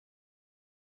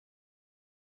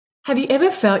Have you ever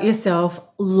felt yourself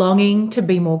longing to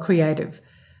be more creative?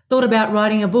 Thought about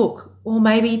writing a book, or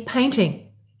maybe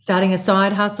painting, starting a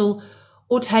side hustle,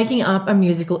 or taking up a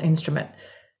musical instrument,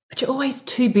 but you're always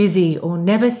too busy or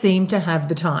never seem to have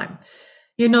the time?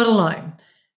 You're not alone,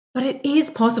 but it is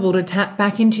possible to tap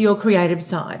back into your creative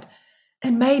side.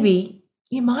 And maybe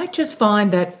you might just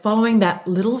find that following that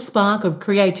little spark of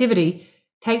creativity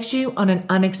takes you on an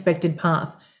unexpected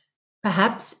path,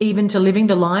 perhaps even to living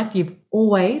the life you've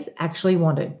always actually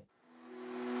wanted.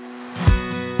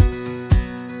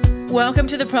 Welcome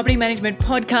to the Property Management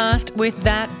Podcast with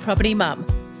That Property Mum.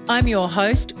 I'm your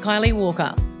host, Kylie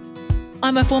Walker.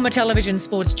 I'm a former television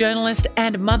sports journalist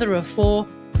and mother of four,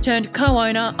 turned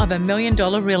co-owner of $1 million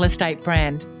real estate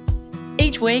brand.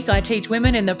 Each week, I teach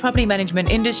women in the property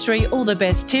management industry all the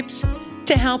best tips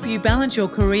to help you balance your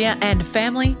career and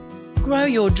family, grow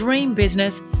your dream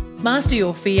business, master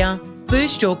your fear,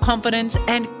 boost your confidence,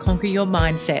 and conquer your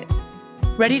mindset.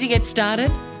 Ready to get started?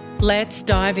 Let's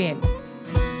dive in.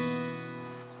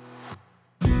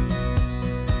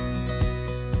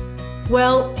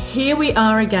 Well, here we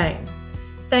are again.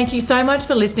 Thank you so much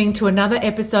for listening to another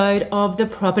episode of the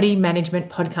Property Management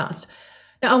Podcast.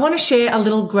 Now, I want to share a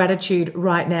little gratitude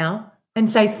right now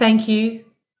and say thank you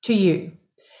to you.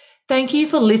 Thank you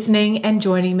for listening and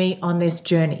joining me on this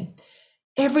journey.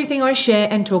 Everything I share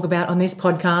and talk about on this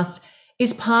podcast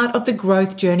is part of the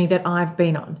growth journey that I've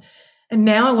been on. And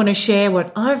now I want to share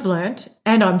what I've learnt,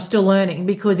 and I'm still learning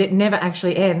because it never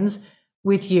actually ends,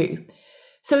 with you.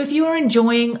 So if you are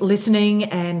enjoying listening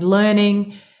and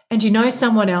learning, and you know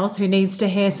someone else who needs to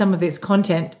hear some of this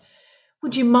content,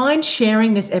 would you mind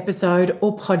sharing this episode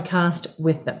or podcast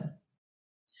with them?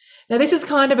 Now, this is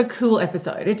kind of a cool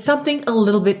episode. It's something a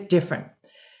little bit different.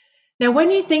 Now,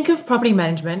 when you think of property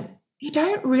management, you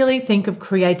don't really think of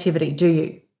creativity, do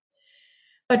you?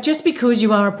 But just because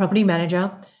you are a property manager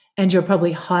and you're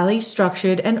probably highly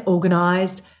structured and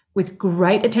organised with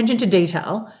great attention to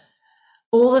detail,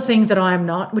 all the things that I am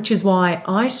not, which is why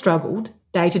I struggled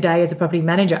day to day as a property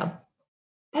manager,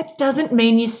 that doesn't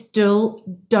mean you still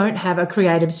don't have a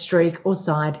creative streak or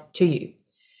side to you.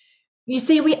 You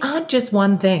see, we aren't just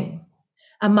one thing.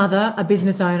 A mother, a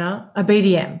business owner, a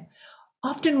BDM.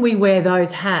 Often we wear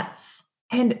those hats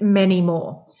and many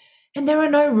more. And there are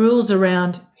no rules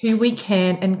around who we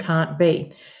can and can't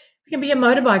be. We can be a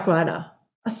motorbike rider,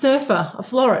 a surfer, a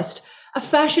florist, a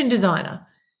fashion designer.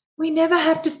 We never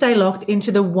have to stay locked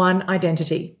into the one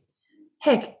identity.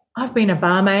 Heck, I've been a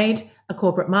barmaid, a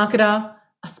corporate marketer,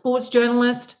 a sports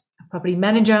journalist, a property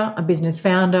manager, a business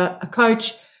founder, a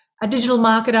coach, a digital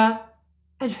marketer,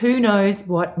 and who knows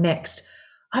what next.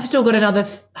 I've still got another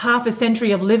half a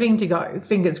century of living to go,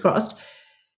 fingers crossed.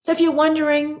 So if you're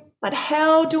wondering, but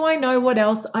how do I know what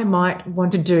else I might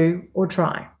want to do or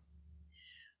try?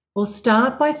 Well,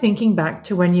 start by thinking back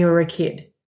to when you were a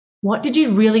kid. What did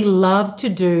you really love to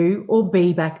do or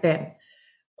be back then?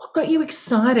 What got you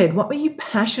excited? What were you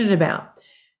passionate about?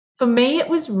 For me, it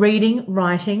was reading,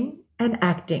 writing, and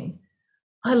acting.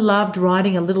 I loved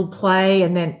writing a little play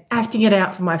and then acting it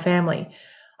out for my family.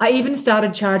 I even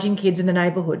started charging kids in the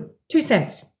neighbourhood 2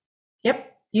 cents.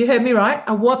 Yep, you heard me right,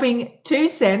 a whopping 2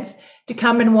 cents to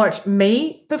come and watch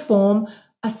me perform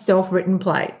a self-written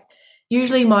play.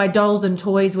 Usually my dolls and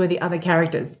toys were the other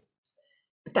characters.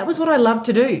 But that was what I loved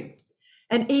to do.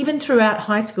 And even throughout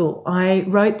high school, I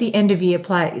wrote the end-of-year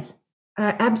plays.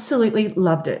 I absolutely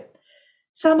loved it.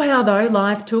 Somehow, though,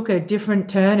 life took a different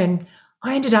turn and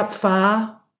I ended up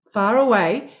far, far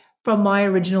away from my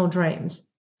original dreams.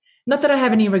 Not that I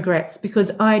have any regrets,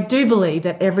 because I do believe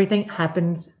that everything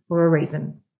happens for a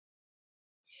reason.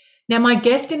 Now, my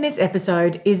guest in this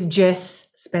episode is Jess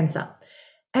Spencer,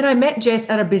 and I met Jess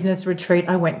at a business retreat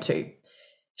I went to.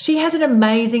 She has an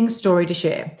amazing story to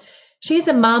share. She's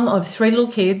a mum of 3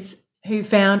 little kids who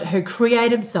found her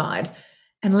creative side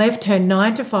and left her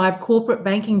 9-to-5 corporate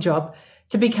banking job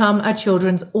to become a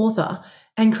children's author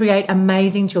and create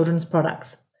amazing children's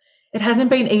products. It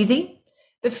hasn't been easy.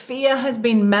 The fear has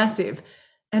been massive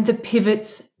and the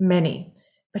pivots many,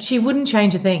 but she wouldn't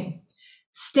change a thing.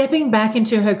 Stepping back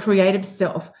into her creative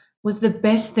self was the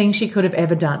best thing she could have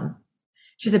ever done.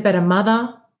 She's a better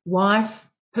mother, wife,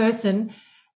 person,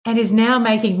 and is now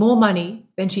making more money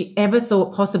than she ever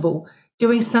thought possible,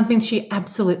 doing something she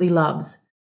absolutely loves.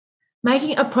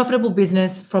 Making a profitable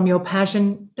business from your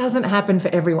passion doesn't happen for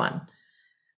everyone.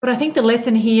 But I think the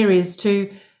lesson here is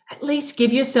to at least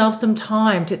give yourself some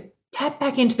time to tap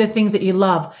back into the things that you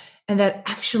love and that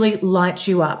actually lights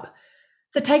you up.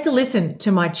 So take a listen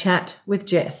to my chat with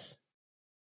Jess.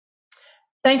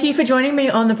 Thank you for joining me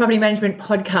on the Property Management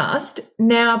Podcast.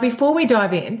 Now, before we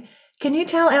dive in, Can you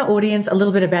tell our audience a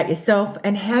little bit about yourself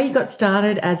and how you got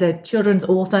started as a children's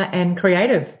author and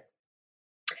creative?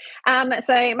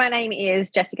 So my name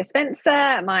is Jessica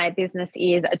Spencer. My business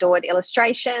is Adored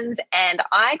Illustrations, and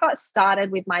I got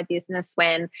started with my business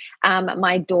when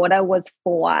my daughter was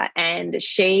 4, and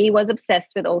she was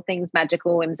obsessed with all things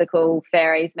magical, whimsical,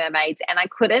 fairies, mermaids, and I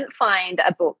couldn't find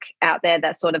a book out there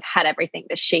that sort of had everything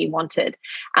that she wanted.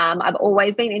 I've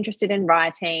always been interested in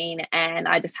writing, and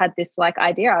I just had this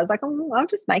idea. I was like, oh, I'll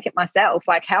just make it myself.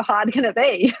 Like, how hard can it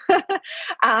be?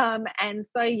 And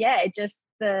so, yeah, it just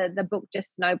the book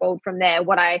just snowballed from there.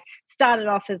 What I started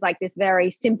off as this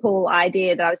very simple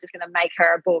idea that I was just going to make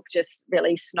her a book just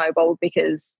really snowballed,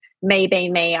 because me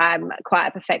being me, I'm quite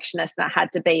a perfectionist and I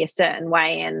had to be a certain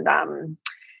way. And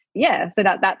so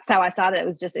that's how I started. It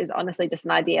was honestly just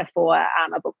an idea for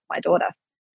a book for my daughter.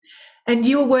 And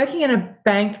you were working in a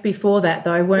bank before that,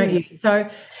 though, weren't you? So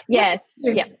yes,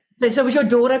 yeah. So was your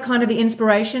daughter kind of the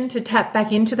inspiration to tap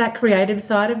back into that creative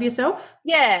side of yourself?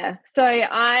 Yeah. So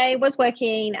I was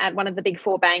working at one of the big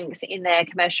 4 banks in their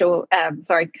commercial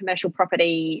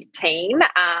property team.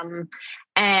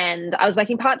 And I was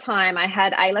working part-time. I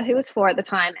had Ayla, who was 4 at the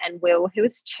time, and Will, who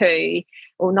was 2,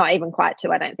 or not even quite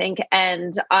 2, I don't think.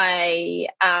 And I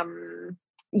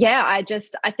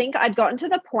think I'd gotten to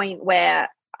the point where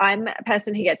I'm a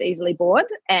person who gets easily bored,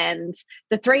 and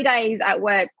the 3 days at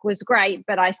work was great,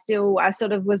 but I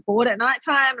sort of was bored at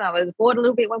nighttime, and I was bored a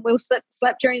little bit when Will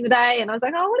slept during the day, and I was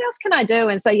like, oh, what else can I do?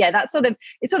 And so, yeah, it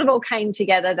sort of all came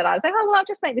together that I was like, oh, well, I'll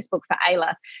just make this book for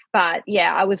Ayla. But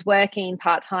yeah, I was working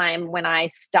part-time when I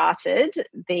started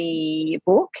the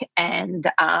book, and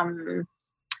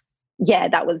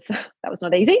that was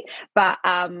not easy, but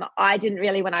I didn't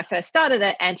really, when I first started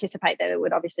it, anticipate that it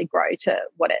would obviously grow to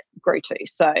what it grew to.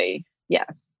 So, yeah.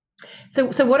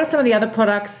 So what are some of the other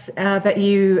products that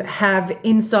you have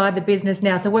inside the business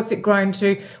now? So what's it grown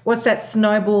to? What's that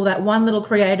snowball, that one little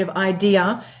creative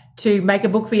idea to make a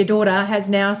book for your daughter has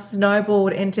now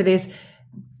snowballed into this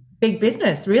big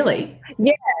business, really?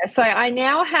 Yeah. So I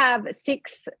now have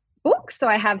 6 books. So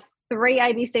I have 3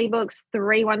 ABC books,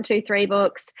 3 1, 2, 3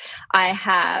 books. I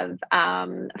have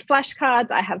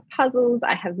flashcards, I have puzzles,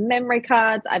 I have memory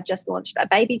cards. I've just launched a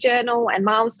baby journal and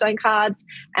milestone cards,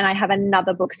 and I have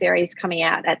another book series coming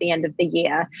out at the end of the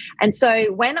year. And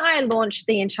so when I launched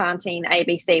the Enchanting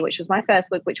ABC, which was my first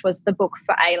book, which was the book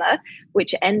for Ayla,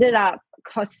 which ended up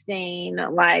costing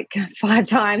 5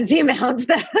 times the amount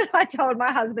that I told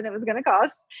my husband it was going to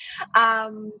cost.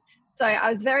 So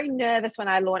I was very nervous when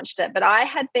I launched it, but I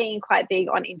had been quite big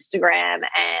on Instagram,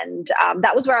 and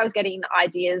that was where I was getting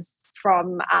ideas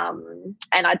from.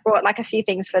 And I'd brought a few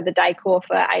things for the decor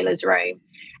for Ayla's room,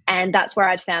 and that's where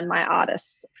I'd found my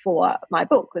artists for my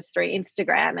book, was through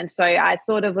Instagram. And so I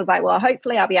sort of was like, well,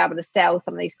 hopefully I'll be able to sell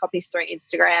some of these copies through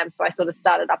Instagram. So I sort of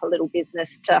started up a little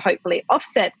business to hopefully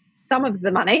offset some of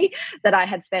the money that I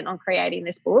had spent on creating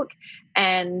this book.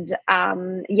 And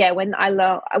when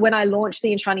I launched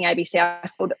the Enchanting ABC, I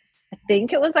sold, I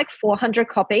think it was 400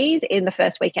 copies in the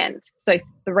first weekend, so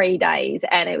 3 days.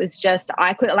 And it was just,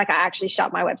 I actually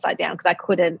shut my website down because I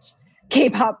couldn't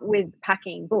keep up with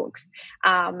packing books.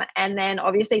 And then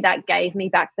obviously that gave me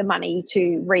back the money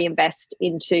to reinvest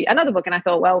into another book. And I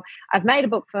thought, well, I've made a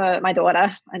book for my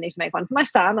daughter, I need to make one for my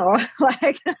son, or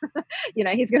he's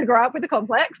going to grow up with a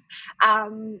complex.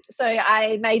 So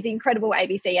I made The Incredible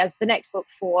ABC as the next book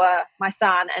for my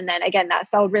son. And then again, that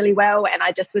sold really well. And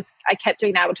I kept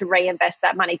being able to reinvest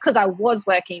that money, because I was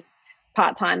working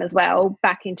part-time as well,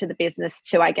 back into the business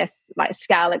to, I guess,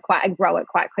 scale it and grow it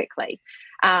quite quickly.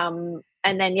 And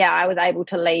then, I was able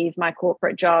to leave my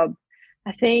corporate job,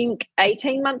 I think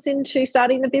 18 months into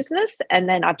starting the business. And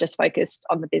then I've just focused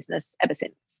on the business ever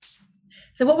since.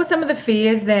 So what were some of the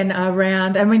fears then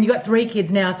around, I mean, you've got 3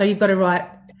 kids now, so you've got to write,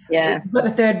 you've got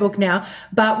the 3rd book now,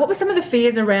 but what were some of the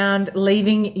fears around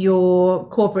leaving your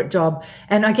corporate job?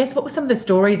 And I guess what were some of the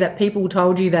stories that people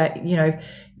told you that,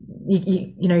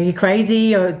 you're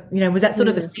crazy, or, was that sort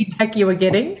of the feedback you were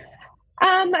getting?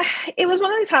 It was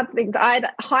one of those hard things. I'd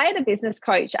hired a business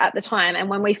coach at the time, and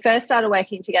when we first started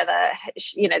working together,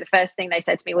 the first thing they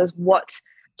said to me was, what's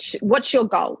your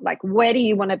goal? Where do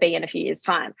you want to be in a few years'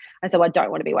 time? I said, well, I don't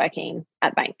want to be working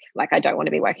at bank. I don't want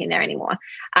to be working there anymore.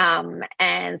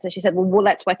 And so she said, well,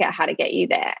 let's work out how to get you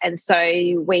there. And so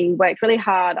we worked really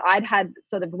hard. I'd had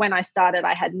when I started,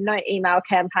 I had no email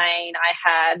campaign. I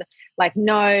had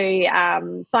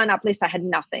no sign up list. I had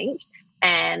nothing.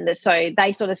 And so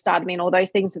they sort of started me in all those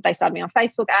things, that they started me on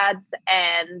Facebook ads.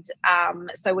 And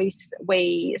so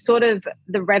we sort of,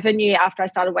 the revenue after I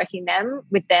started working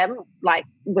with them, like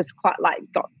was quite like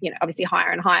got, obviously higher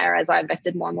and higher as I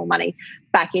invested more and more money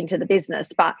back into the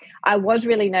business. But I was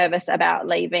really nervous about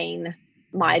leaving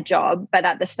my job, but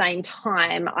at the same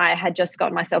time I had just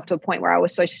gotten myself to a point where I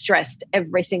was so stressed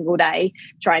every single day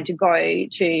trying to go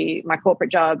to my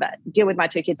corporate job, deal with my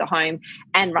 2 kids at home,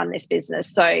 and run this business.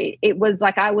 So it was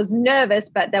like I was nervous,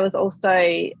 but there was also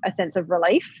a sense of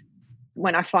relief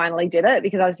when I finally did it,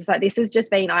 because I was just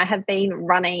like, I have been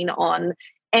running on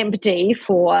empty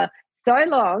for so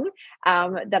long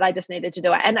that I just needed to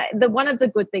do it. And one of the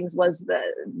good things was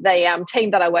the team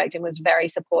that I worked in was very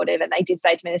supportive, and they did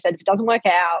say to me, they said, if it doesn't work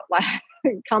out, like,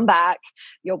 come back,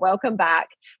 you're welcome back.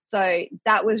 So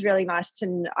that was really nice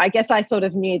I guess I sort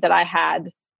of knew that I had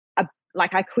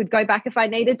I could go back if I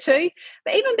needed to.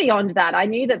 But even beyond that, I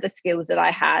knew that the skills that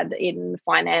I had in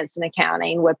finance and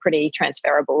accounting were pretty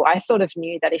transferable. I sort of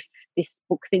knew that if this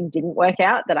book thing didn't work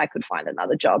out, that I could find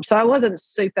another job. So I wasn't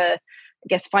super, I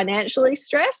guess, financially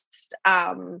stressed.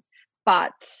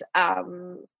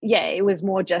 It was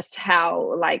more just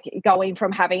how, like, going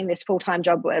from having this full-time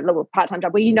job, a little part-time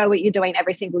job where you know what you're doing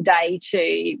every single day,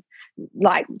 to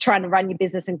like trying to run your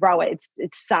business and grow it.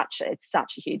 It's such a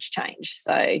huge change.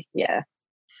 So yeah.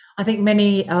 I think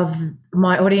many of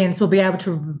my audience will be able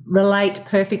to relate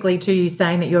perfectly to you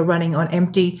saying that you're running on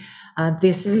empty.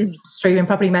 This industry in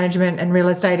property management and real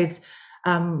estate, it's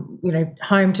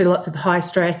home to lots of high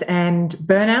stress and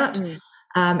burnout.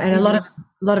 And a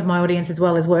lot of my audience as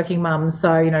well is working mums.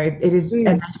 So, it is,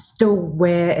 and they still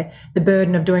wear the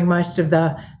burden of doing most of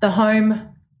the home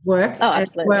work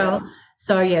as well.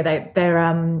 So yeah,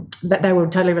 they will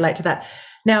totally relate to that.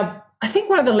 Now, I think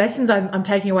one of the lessons I'm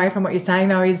taking away from what you're saying,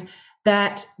 though, is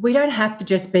that we don't have to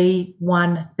just be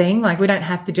one thing. Like, we don't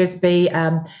have to just be,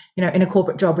 in a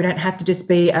corporate job. We don't have to just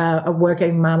be a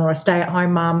working mum or a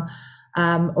stay-at-home mum,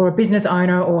 or a business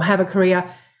owner, or have a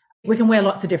career. We can wear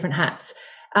lots of different hats.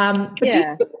 But do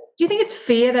you think it's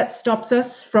fear that stops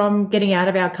us from getting out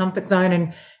of our comfort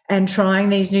zone and trying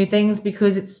these new things?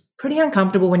 Because it's pretty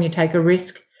uncomfortable when you take a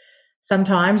risk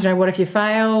sometimes. What if you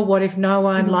fail? What if no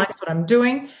one likes what I'm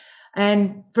doing?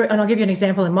 And I'll give you an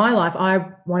example in my life. I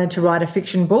wanted to write a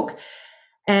fiction book,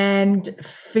 and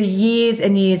for years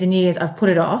and years and years I've put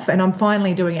it off, and I'm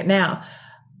finally doing it now.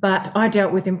 But I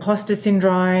dealt with imposter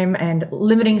syndrome and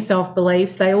limiting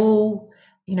self-beliefs. They all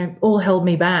held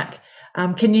me back.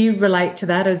 Can you relate to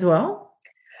that as well?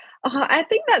 I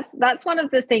think that's one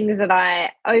of the things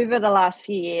that over the last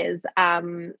few years,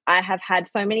 I have had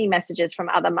so many messages from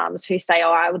other mums who say,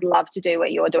 oh, I would love to do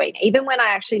what you're doing. Even when I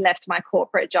actually left my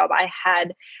corporate job, I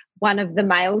had one of the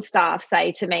male staff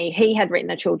say to me, he had written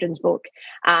a children's book,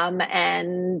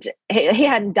 and he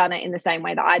hadn't done it in the same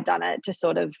way that I'd done it, to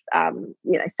sort of,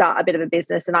 start a bit of a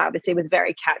business. And I obviously was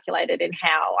very calculated in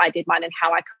how I did mine and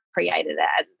how I created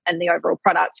it and the overall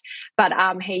product. But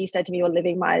he said to me, you're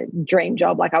living my dream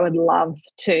job. Like, I would love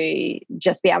to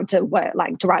just be able to work,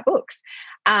 like, to write books.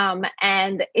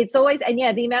 And it's always,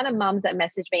 the amount of mums that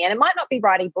message me, and it might not be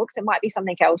writing books, it might be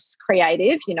something else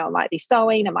creative, it might be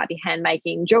sewing, it might be hand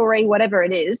making jewelry, whatever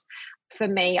it is. For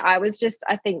me, I was just,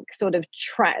 I think, sort of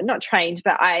not trained,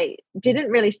 but I didn't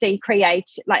really see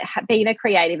being a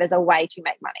creative as a way to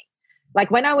make money. Like,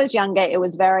 when I was younger, it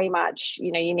was very much,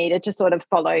 you needed to sort of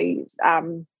follow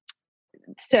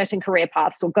certain career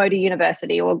paths, or go to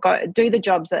university, or go do the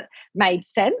jobs that made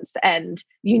sense, and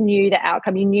you knew the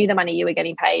outcome, you knew the money you were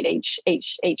getting paid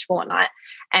each fortnight.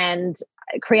 And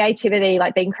creativity,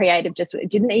 like being creative, just it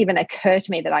didn't even occur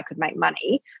to me that I could make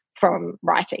money from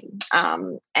writing.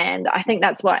 And I think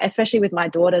that's what, especially with my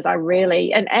daughters, I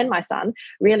really, and my son,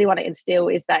 really want to instill,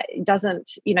 is that it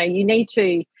doesn't, you need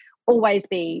to always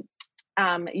be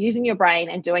using your brain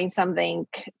and doing something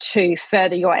to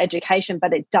further your education,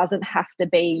 but it doesn't have to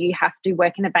be, you have to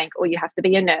work in a bank, or you have to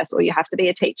be a nurse, or you have to be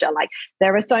a teacher. Like,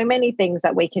 there are so many things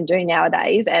that we can do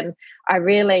nowadays. And I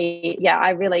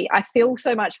feel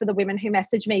so much for the women who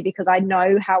message me, because I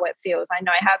know how it feels. I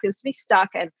know how it feels to be stuck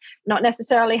and not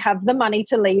necessarily have the money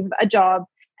to leave a job.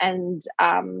 And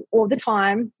all the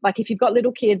time, like, if you've got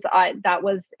little kids, so I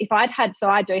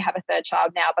do have a third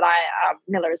child now, but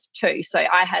Miller is 2. So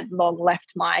I had long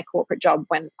left my corporate job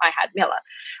when I had Miller,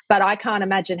 but I can't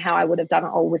imagine how I would have done it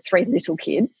all with 3 little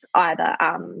kids either.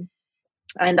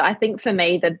 And I think for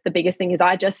me, the biggest thing is,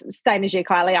 same as you,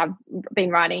 Kylie, I've been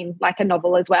writing like a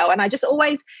novel as well. And I just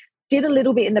always did a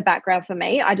little bit in the background for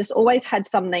me. I just always had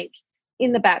something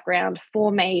in the background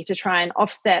for me to try and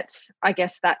offset, I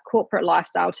guess, that corporate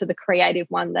lifestyle to the creative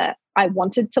one that I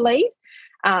wanted to lead.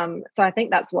 So I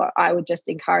think that's what I would just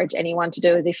encourage anyone to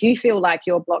do, is if you feel like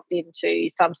you're blocked into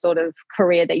some sort of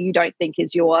career that you don't think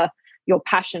is your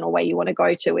passion or where you want to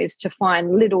go to, is to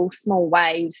find little small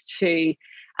ways to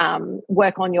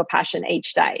work on your passion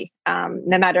each day.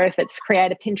 No matter if it's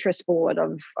create a Pinterest board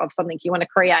of something you want to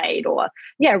create, or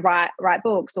write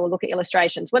books, or look at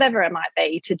illustrations, whatever it might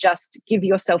be, to just give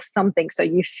yourself something so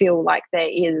you feel like there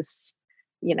is,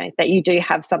 that you do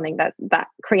have something, that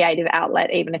creative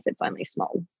outlet, even if it's only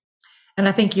small. And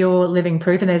I think you're living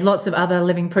proof, and there's lots of other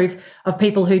living proof of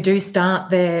people who do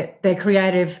start their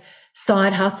creative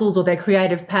side hustles or their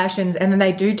creative passions, and then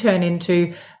they do turn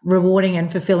into rewarding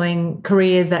and fulfilling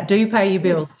careers that do pay you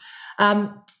bills.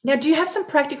 Now, do you have some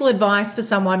practical advice for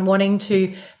someone wanting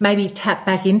to maybe tap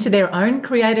back into their own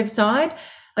creative side?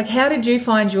 Like, how did you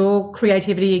find your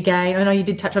creativity again? I know you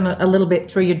did touch on it a little bit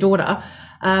through your daughter,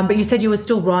 but you said you were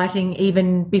still writing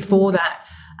even before that.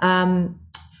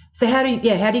 So how do you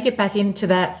get back into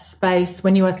that space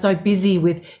when you are so busy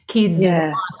with kids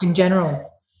and life in general?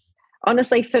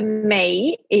 Honestly, for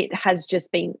me, it has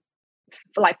just been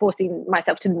like forcing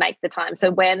myself to make the time. So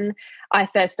when I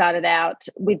first started out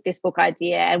with this book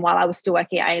idea, and while I was still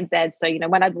working at ANZ, so,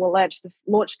 when I'd launched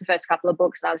the first couple of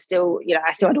books, and I was still,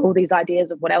 I still had all these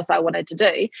ideas of what else I wanted to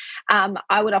do,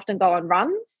 I would often go on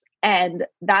runs, and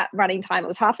that running time, it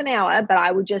was half an hour, but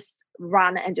I would just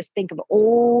run and just think of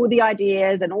all the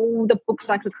ideas and all the books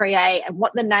I could create and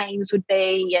what the names would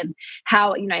be, and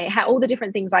how all the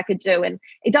different things I could do. And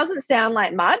it doesn't sound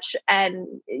like much, and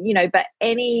but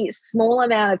any small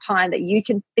amount of time that you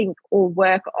can think or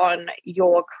work on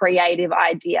your creative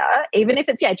idea, even if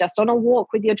it's just on a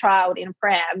walk with your child in a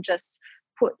pram, just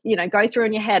go through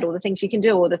in your head all the things you can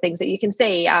do, all the things that you can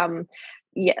see,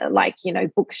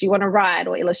 books you want to write,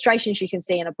 or illustrations you can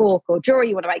see in a book, or jewelry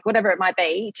you want to make, whatever it might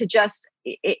be, to just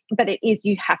but it is,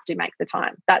 you have to make the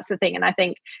time. That's the thing. And I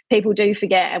think people do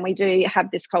forget, and we do have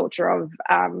this culture of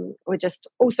we're just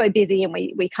all so busy, and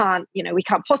we can't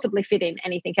possibly fit in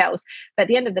anything else. But at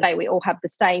the end of the day, we all have the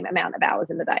same amount of hours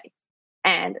in the day,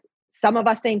 and some of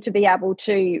us seem to be able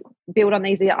to build on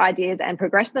these ideas and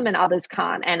progress them, and others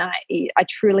can't. And I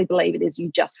truly believe it is,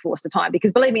 you just force the time,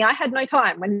 because believe me, I had no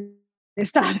time when it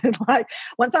started. Like,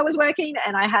 once I was working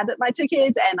and I had my 2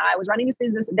 kids and I was running this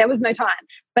business, there was no time,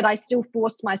 but I still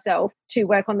forced myself to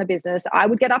work on the business. I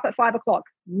would get up at 5 o'clock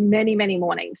many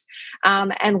mornings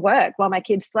and work while my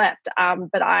kids slept.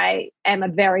 But I am a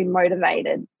very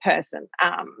motivated person.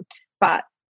 But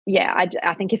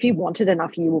I think if you want it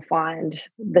enough, you will find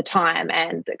the time.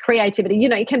 And creativity,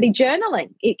 it can be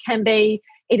journaling.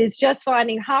 It is just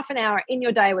finding half an hour in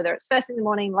your day, whether it's first thing in the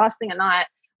morning, last thing at night,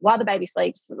 while the baby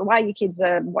sleeps, while your kids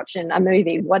are watching a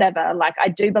movie, whatever. Like, I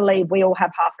do believe we all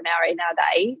have half an hour in our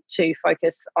day to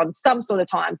focus on some sort of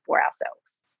time for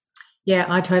ourselves. Yeah,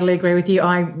 I totally agree with you.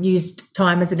 I used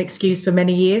time as an excuse for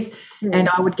many years, and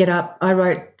I would get up. I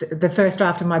wrote the first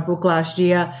draft of my book last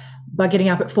year by getting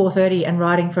up at 4:30 and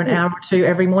writing for an hour or two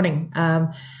every morning.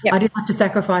 I did have to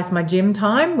sacrifice my gym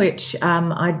time, which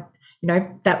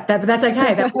but that's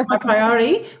okay. That was my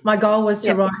priority. My goal was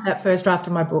to write that first draft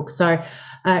of my book. So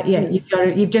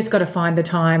you've just got to find the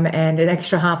time, and an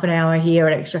extra half an hour here,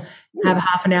 have a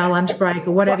half an hour lunch break,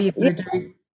 or whatever you're going to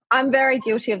do. I'm very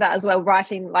guilty of that as well.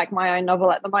 Writing like my own novel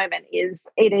at the moment is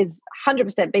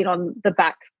 100% been on the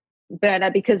back burner,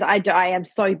 because I am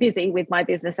so busy with my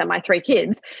business and my 3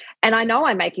 kids, and I know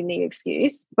I'm making the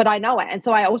excuse, but I know it. And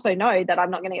so I also know that I'm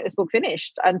not going to get this book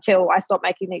finished until I stop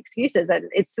making the excuses. And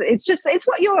it's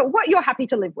what you're happy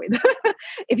to live with.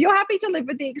 If you're happy to live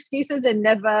with the excuses and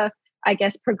never, I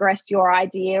guess, progress your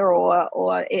idea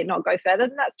or it not go further,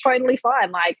 then that's totally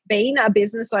fine. Like, being a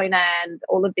business owner and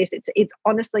all of this, it's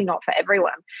honestly not for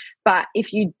everyone. But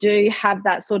if you do have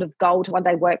that sort of goal to one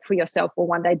day work for yourself, or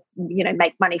one day,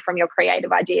 make money from your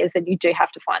creative ideas, then you do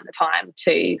have to find the time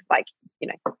to,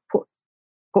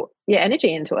 put your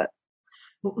energy into it.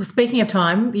 Well, speaking of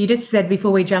time, you just said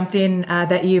before we jumped in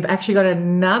that you've actually got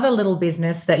another little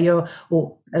business a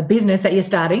business that you're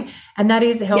starting, and that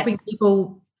is helping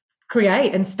people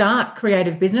create and start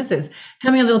creative businesses.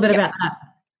 Tell me a little bit about that.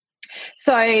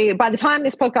 So by the time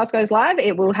this podcast goes live,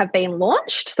 it will have been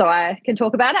launched, so I can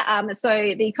talk about it. So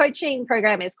the coaching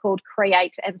program is called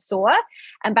Create and Soar,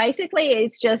 and basically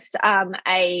it's just an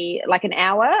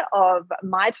hour of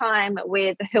my time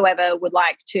with whoever would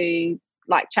like to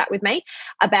chat with me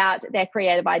about their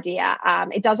creative idea.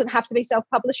 It doesn't have to be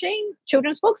self-publishing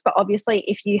children's books, but obviously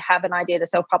if you have an idea to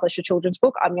self-publish a children's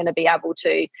book, I'm going to be able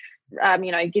to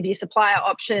give you supplier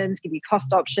options, give you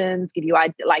cost options, give you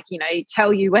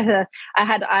tell you whether I've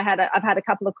had a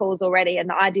couple of calls already, and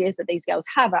the ideas that these girls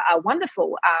have are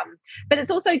wonderful. But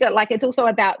it's also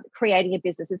about creating a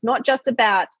business. It's not just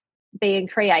about being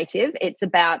creative. It's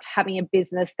about having a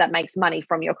business that makes money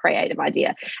from your creative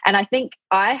idea. And I think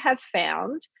I have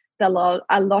found that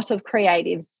a lot of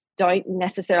creatives don't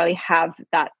necessarily have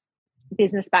that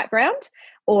business background,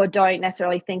 or don't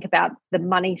necessarily think about the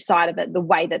money side of it the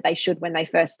way that they should when they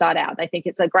first start out. They think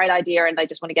it's a great idea and they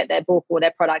just want to get their book or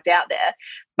their product out there.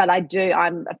 But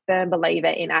I'm a firm believer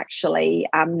in actually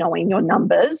knowing your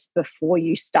numbers before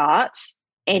you start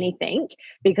anything,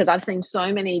 because I've seen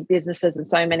so many businesses and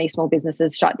so many small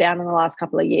businesses shut down in the last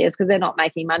couple of years because they're not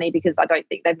making money, because I don't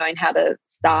think they've known how to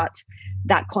start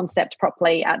that concept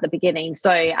properly at the beginning.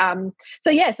 So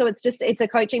it's a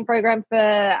coaching program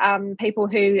for people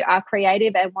who are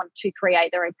creative and want to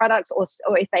create their own products, or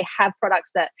if they have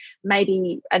products that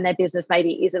maybe, and their business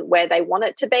maybe isn't where they want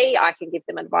it to be, I can give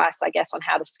them advice, I guess, on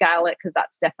how to scale it, because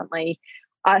that's definitely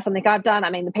something I've done. I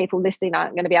mean, the people listening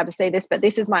aren't going to be able to see this, but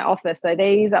this is my office. So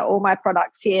these are all my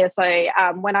products here. So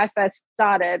when I first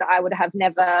started, I would have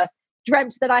never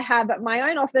dreamt that I have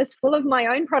my own office full of my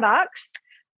own products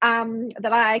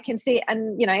that I can see.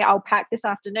 And, I'll pack this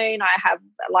afternoon. I have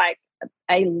like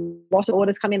a lot of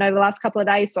orders come in over the last couple of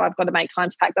days, so I've got to make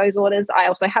time to pack those orders. I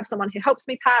also have someone who helps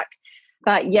me pack.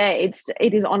 But yeah, it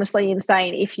is honestly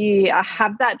insane. If you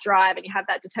have that drive and you have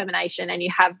that determination and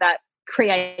you have that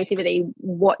creativity,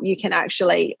 what you can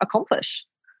actually accomplish.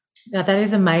 Now, that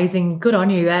is amazing. Good on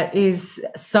you. That is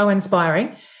so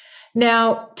inspiring.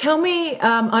 Now, tell me,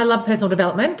 I love personal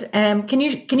development. Can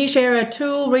you share a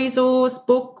tool, resource,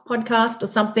 book, podcast, or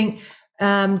something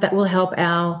that will help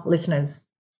our listeners?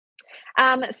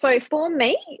 So for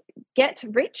me, Get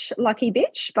Rich, Lucky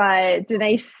Bitch by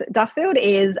Denise Duffield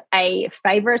is a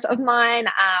favorite of mine.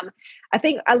 I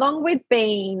think along with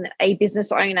being a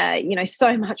business owner,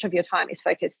 so much of your time is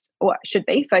focused, or should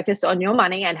be focused, on your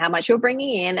money and how much you're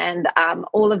bringing in, and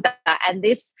all of that. And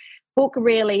this book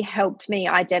really helped me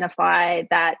identify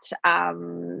that,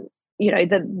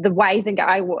 the ways, and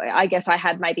I guess I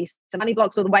had maybe some money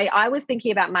blocks, or the way I was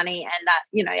thinking about money, and that,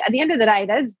 at the end of the day,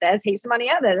 there's heaps of money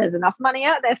out there. There's enough money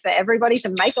out there for everybody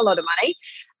to make a lot of money.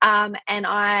 And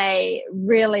I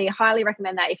really highly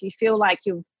recommend that if you feel like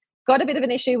you've got a bit of an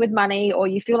issue with money, or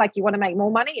you feel like you want to make more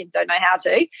money and don't know how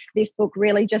to, this book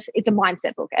really it's a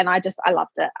mindset book. And I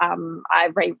loved it. I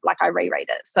reread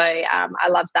it. So I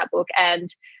loved that book.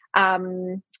 And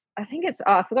I think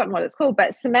I've forgotten what it's called,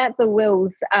 but Samantha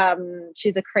Wills,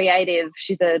 she's a creative,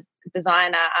 she's a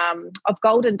designer of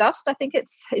Golden Dust, I think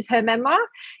is her memoir,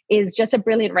 is just a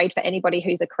brilliant read for anybody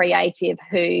who's a creative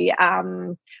who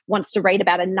wants to read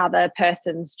about another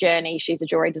person's journey. She's a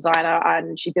jewelry designer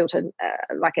and she built a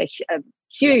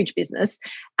huge business.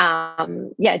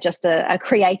 Just a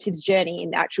creative's journey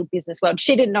in the actual business world.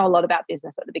 She didn't know a lot about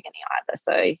business at the beginning either.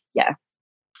 So yeah,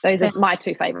 those are my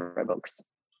two favorite books.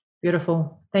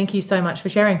 Beautiful. Thank you so much for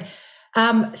sharing.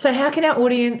 So how can our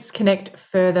audience connect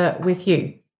further with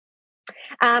you?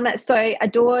 So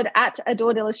Adored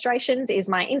Illustrations is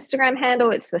my Instagram handle.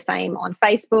 It's the same on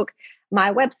Facebook.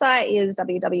 My website is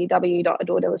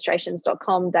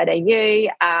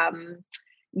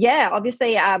www.adoredillustrations.com.au.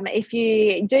 Obviously, if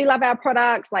you do love our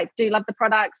products,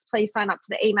 please sign up to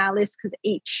the email list, because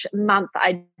each month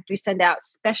I do send out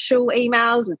special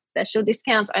emails with special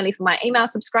discounts only for my email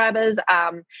subscribers.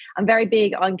 I'm very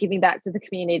big on giving back to the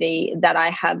community that I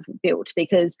have built,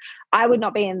 because I would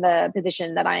not be in the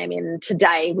position that I am in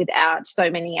today without so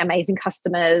many amazing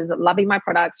customers loving my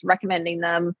products, recommending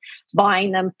them,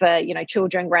 buying them for,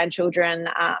 children, grandchildren.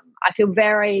 I feel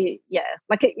very,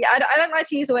 I don't like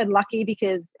to use the word lucky,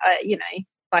 because,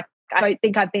 I don't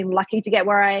think I've been lucky to get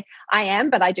where I am,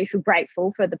 but I do feel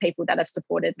grateful for the people that have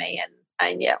supported me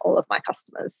and all of my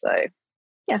customers. So,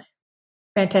 yeah.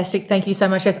 Fantastic. Thank you so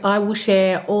much. Yes, I will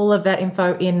share all of that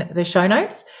info in the show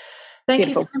notes. Thank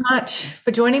you so much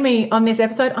for joining me on this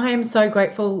episode. I am so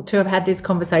grateful to have had this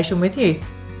conversation with you.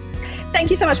 Thank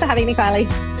you so much for having me, Kylie.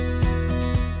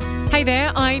 Hey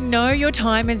there, I know your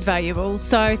time is valuable,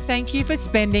 so thank you for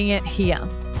spending it here.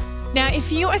 Now,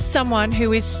 if you are someone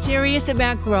who is serious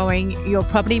about growing your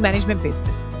property management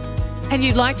business and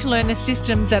you'd like to learn the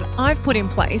systems that I've put in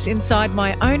place inside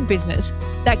my own business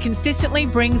that consistently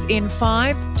brings in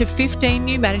 5 to 15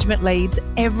 new management leads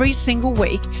every single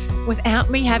week without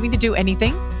me having to do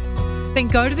anything, then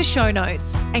go to the show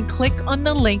notes and click on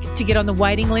the link to get on the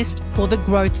waiting list for the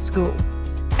Growth School,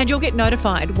 and you'll get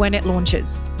notified when it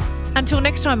launches. Until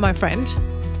next time, my friend.